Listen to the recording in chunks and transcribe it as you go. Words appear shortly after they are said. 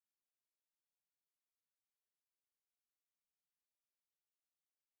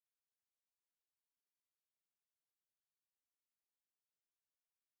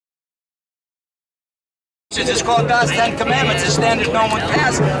It's called God's Ten Commandments, the standards no one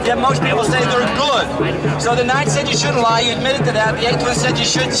passed, yet most people say they're good. So the ninth said you shouldn't lie, you admitted to that. The eighth one said you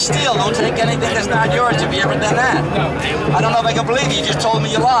shouldn't steal, don't take anything that's not yours. Have you ever done that? No. I don't know if I can believe you, you just told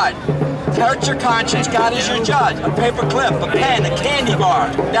me you lied. Hurt your conscience, God is your judge. A paper clip, a pen, a candy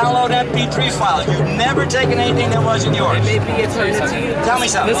bar, download MP3 files. You've never taken anything that wasn't yours. Maybe it's to you. Tell me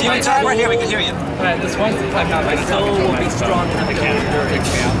something. You can talk right here, we can hear you. Right, this one time now, my soul will be strong enough to pick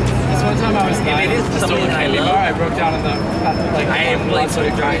me up. This one time I was lying, I stole a candy bar, I broke down in the, I am like sort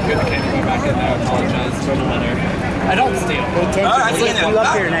of trying to put the candy bar back in there, I apologize for the letter. I don't steal.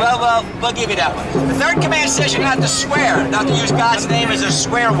 Well, we'll give you that one. The third command says you're not to swear, not to use God's name as a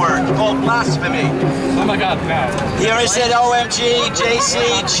swear word. It's called blasphemy. Oh my God, no. You ever said OMG,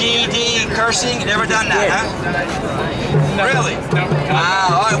 JC, GD, cursing? You never done that, huh? No. Really? No.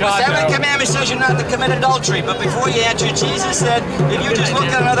 All right, well, seventh commandment says you're not to commit adultery, but before you answer, Jesus said, if you just look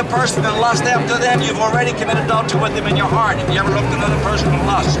at another person and lust after them, you've already committed adultery with them in your heart. Have you ever looked at another person with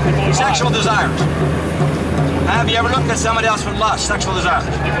lust? Sexual desires. Have you ever looked at somebody else with lust, sexual desires?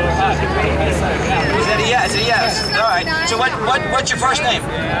 Is that a yes? A yes. All right. So what's your first name?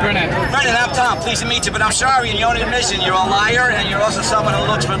 Brennan. Brennan, I'm Tom. Pleased to meet you, but I'm sorry, in your own admission, you're a liar, and you're also someone who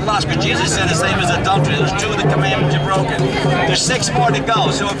looks for lust, because Jesus said the same as adultery. There's 2 of the commandments you've broken. There's 6 more to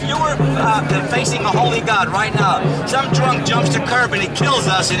go. So if you were facing a holy God right now, some drunk jumps the curb and he kills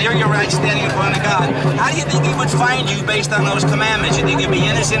us, and here you're right standing in front of God, how do you think he would find you based on those commandments? You think you'd be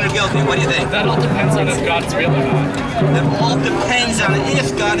innocent or guilty? What do you think? That all depends on if God's real or not. It all depends on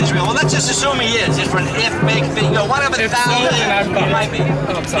if God is real. Well, let's just assume he is. Just for an if, make thing, whatever thousand he might be.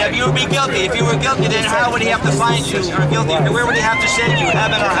 Yeah, you would be guilty. If you were guilty, then how would he have to find you? You're guilty. Where would he have to send you?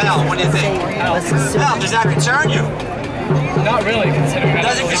 Heaven or hell? What do you think? Hell. Does that concern you? Not really, considering that.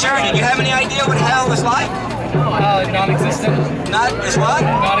 Doesn't concern you. Do you have any idea what hell is like? Non-existent. Not is what?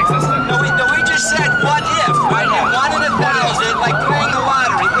 Non-existent. No, we just said what if, right? 1 in 1,000, like playing the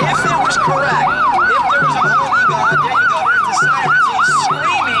lottery. If it was correct, if there was a holy God, there you go. There's the sirens. He's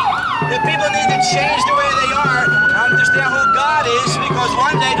screaming that people need to change the way they are, understand who God is, because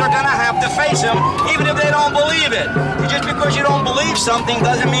one day they're going to have to face him, even if they don't believe it. Just because you don't believe something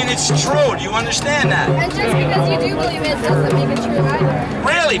doesn't mean it's true. Do you understand that? And just because you do believe it doesn't make it true either.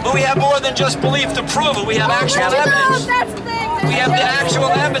 Really? But we have more than just belief to prove it. We have actual evidence. That's the thing. We have the actual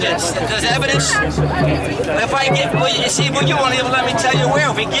evidence. There's evidence. If I get, well, you see, well, you won't even let me tell you where.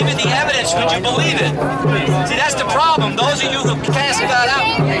 If we give you the evidence, would you believe it? See, that's the problem. Those of you who cast God out.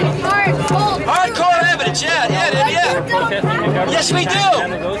 Hardcore evidence, yeah. Yes, we do.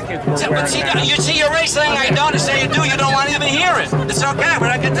 But see, you're already saying I don't, and say you do. You don't want to even hear it. It's okay, but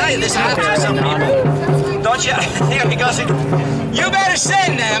I can tell you this happens to some people. Don't you? Here, because you better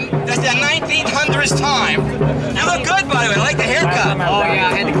send them. That's the 1900th time. You look good, by the way. I like the haircut. Oh, yeah,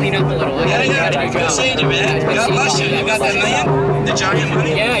 I had to clean up a little. Yeah. Good seeing you, man. God bless you. You got that million? The giant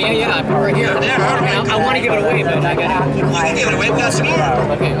money? Yeah. I put it right here. There, all right. I want to give it away, but I got to. You can give it away. We got some more.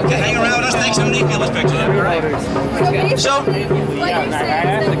 Okay. Hang around with us. Take some neat Gillis pictures. So, like you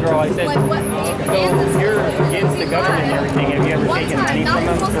said, like what you're against the government and everything. Have you ever taken money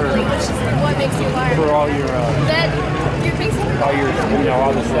from them what makes you liar? for all your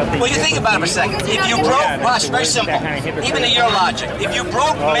all the stuff? well, you think about it for a second. If you broke, watch, very simple. Even in your logic, if you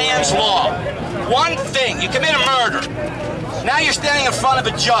broke man's law, one thing, you commit a murder. Now you're standing in front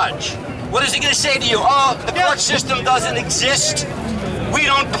of a judge. What is he going to say to you? Oh, the court system doesn't exist. We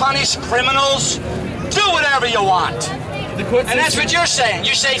don't punish criminals. Do whatever you want. And that's what you're saying.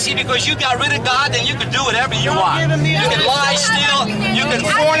 You say, see, because you got rid of God, then you can do whatever you want. You can lie, steal, you can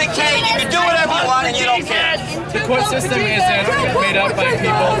fornicate, you can do whatever you want, and you don't care. The court system isn't made up by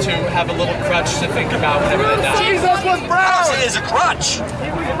people to have a little crutch to think about whenever they die. Jesus was brown. I don't say it's a crutch.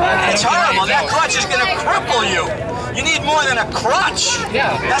 It's horrible. That crutch is going to cripple you. You need more than a crutch.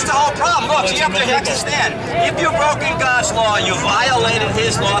 Yeah. That's the whole problem. Look, you have to understand. If you've broken God's law, you violated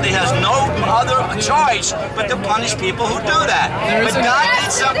his law. He has no other choice but to punish people who do that. But God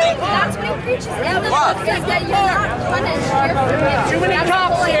did something. That's what he preaches. What? That you're not punished. Too many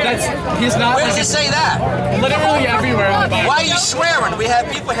cops here. He's not. Where does it say that? Literally everywhere in the Bible. Why are you swearing? We have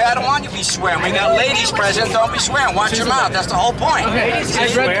people here. I don't want you to be swearing. We got ladies present. Don't be swearing. Watch your mouth. That's the whole point. Okay.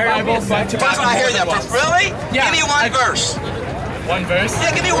 I've read the Bible front to back. I hear that. Really? Yeah. Give me one verse. One verse?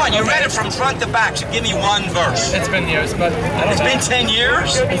 Yeah, give me one. You read it from front to back, so give me one verse. It's been years, but I don't know. It's been 10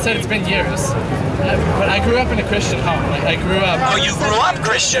 years? I said it's been years. But I grew up in a Christian home. I grew up... Oh, you grew up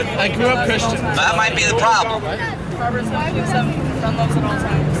Christian? I grew up Christian. That might be the problem. Proverbs 5:7. Friend loves at all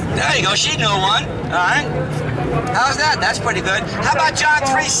times. There you go. She knew one. All right. How's that? That's pretty good. How about John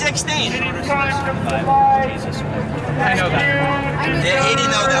 3:16? I know that. Yeah, he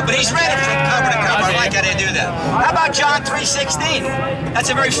didn't know that, but he's read it from cover to cover. I like how they do that. How about John 3:16? That's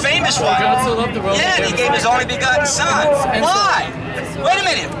a very famous one. God so loved the world. Yeah, and he gave his only begotten son. Why? Wait a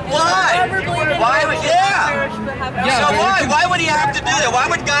minute. Why? Why would, yeah. So why? Why would he have to do that? Why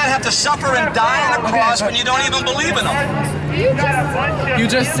would God have to suffer and die on the cross when you don't even believe in him? You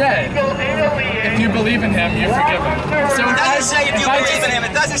just said, if you believe in him, you're forgiven. So It doesn't say if you believe in him.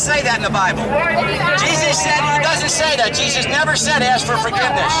 It doesn't say that in the Bible. Jesus said, it doesn't say that. Jesus never said ask for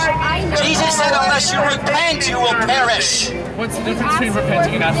forgiveness. Jesus said unless you repent, you will perish. What's the difference between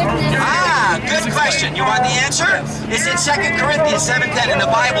repenting and asking for forgiveness? Ah, good question. You want the answer? It's in 2 Corinthians 7:10 in the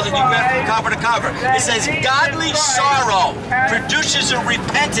Bible that you read from cover to cover. It says, godly sorrow produces a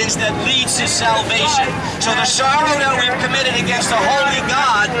repentance that leads to salvation. So the sorrow that we've committed against the holy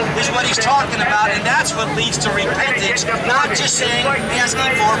God is what he's talking about, and that's what leads to repentance, not just saying,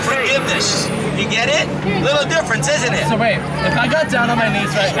 asking for forgiveness. You get it? Little difference, isn't it? So wait, if I got down on my knees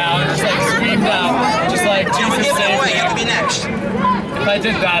right now and just like screamed out, just like, You would Jesus give it save away. me. You could be next. If I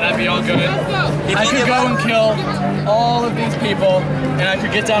did that, I'd be all good. I you could give go up- and kill all of these people, and I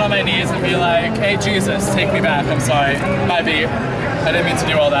could get down on my knees and be like, hey Jesus, take me back, I'm sorry. Might be. I didn't mean to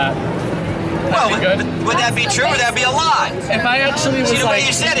do all that. Well, That'd be good. would that be true or would that be a lie? If I actually was See, the way like,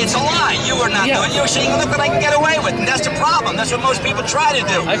 you said it's a lie. You were not Yeah. doing it. You were saying, look what I can get away with. And that's the problem. That's what most people try to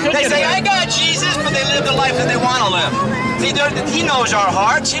do. I could They get say, away. I got Jesus, but they live the life that they want to live. See, he knows our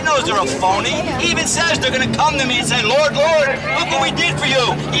hearts. He knows they're a phony. He even says they're going to come to me and say, Lord, Lord, look what we did for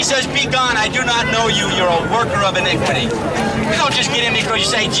you. He says, be gone. I do not know you. You're a worker of iniquity. You don't just get in because you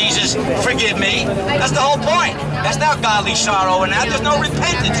say, Jesus, forgive me. That's the whole point. That's not godly sorrow and that. There's no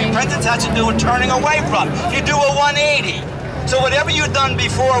repentance. Repentance has to do with turning away from. You do a 180. So whatever you've done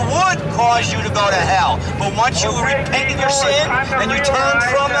before would cause you to go to hell. But once you repented your sin and you turned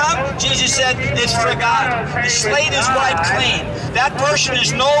from them, Jesus said, it's forgotten. The slate is wiped clean. That person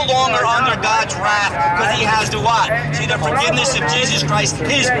is no longer under God's wrath because he has the what? See, the forgiveness of Jesus Christ,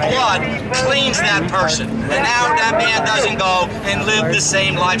 his blood cleans that person. And now that man doesn't go and live the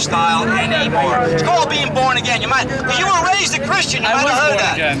same lifestyle anymore. It's called being born again. You might, because you were raised a Christian, you I might was have heard born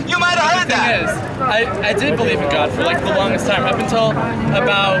that. again. You might have heard The thing that. is, I did believe in God for like the longest time, up until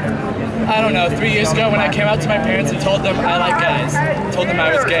about, I don't know, 3 years ago when I came out to my parents and told them I like guys, told them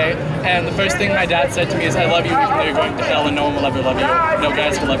I was gay, and the first thing my dad said to me is, I love you even though you're going to hell and no one will ever love you, no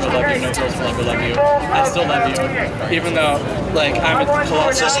guys will ever love you, no girls will ever love you, I still love you, even though, like, I'm a So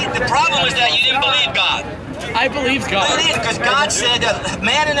colossal. see, the problem is that you didn't believe God. I believed God. Because God said that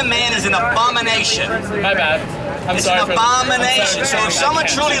man in a man is an abomination. My bad. I'm It's sorry an for abomination. I'm So sorry if for someone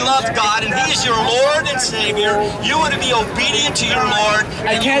that. truly loves God and He is your Lord and Savior, you are to be obedient to your Lord.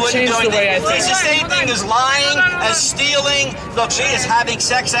 I And you can't wouldn't change do the way I anything. It's think. the same thing as lying, as stealing. Look, see, as having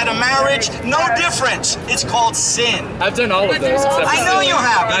sex out of marriage. No difference. It's called sin. I've done all of those except I know you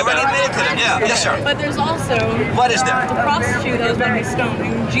have. You My already bad. admitted to them. Yeah. Yes, sir. But there's also What is there? the prostitute that was about to be stoned.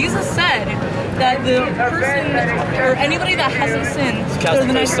 And Jesus said that the person or anybody that hasn't sinned Cast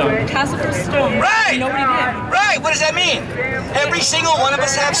the first stone. Cast the first stone. Right. Nobody did. Right. What does that mean? Every single one of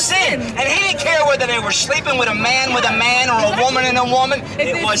us have sin. And he didn't care whether they were sleeping with a man or a woman and a woman. If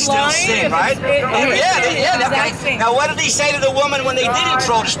It it's was still lying, sin, if right? it's- Yeah. exact Okay. same. Now, what did he say to the woman when they didn't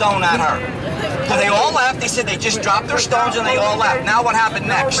throw the stone at her? Because they all left. They said they just dropped their stones and they all left. Now what happened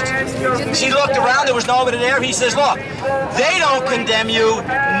next? She looked around. There was nobody there. He says, look, they don't condemn you.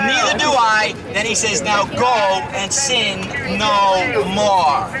 Neither do I. Then he says, now go and sin no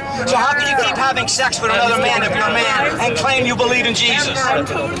more. So how can you keep having sex with another man if you're a man and claim you believe in Jesus? I'm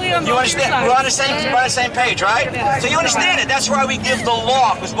totally on You both understand? sides. We're on the same page, right? So you understand it. That's why we give the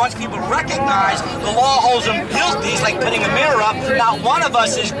law, because once people recognize the law holds them guilty, it's like putting a mirror up. Not one of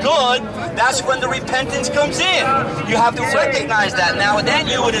us is good. That's when the repentance comes in. You have to recognize that. Now, then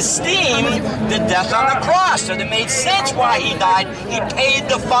you would esteem the death on the cross. So that made sense why he died. He paid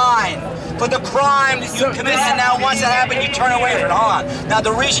the fine for the crime that you committed, and now once it happened, you turn away from it. Hold on. Now,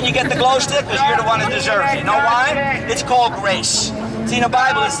 the reason you get the glow stick is you're the one that deserves it. You know why? It's called grace. See, in the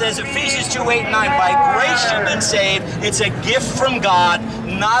Bible it says, Ephesians 2:8-9, by grace you've been saved. It's a gift from God,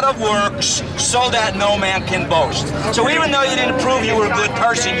 not of works, so that no man can boast. So even though you didn't prove you were a good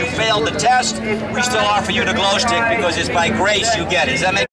person, you failed the test, we still offer you the glow stick because it's by grace you get it. Does that make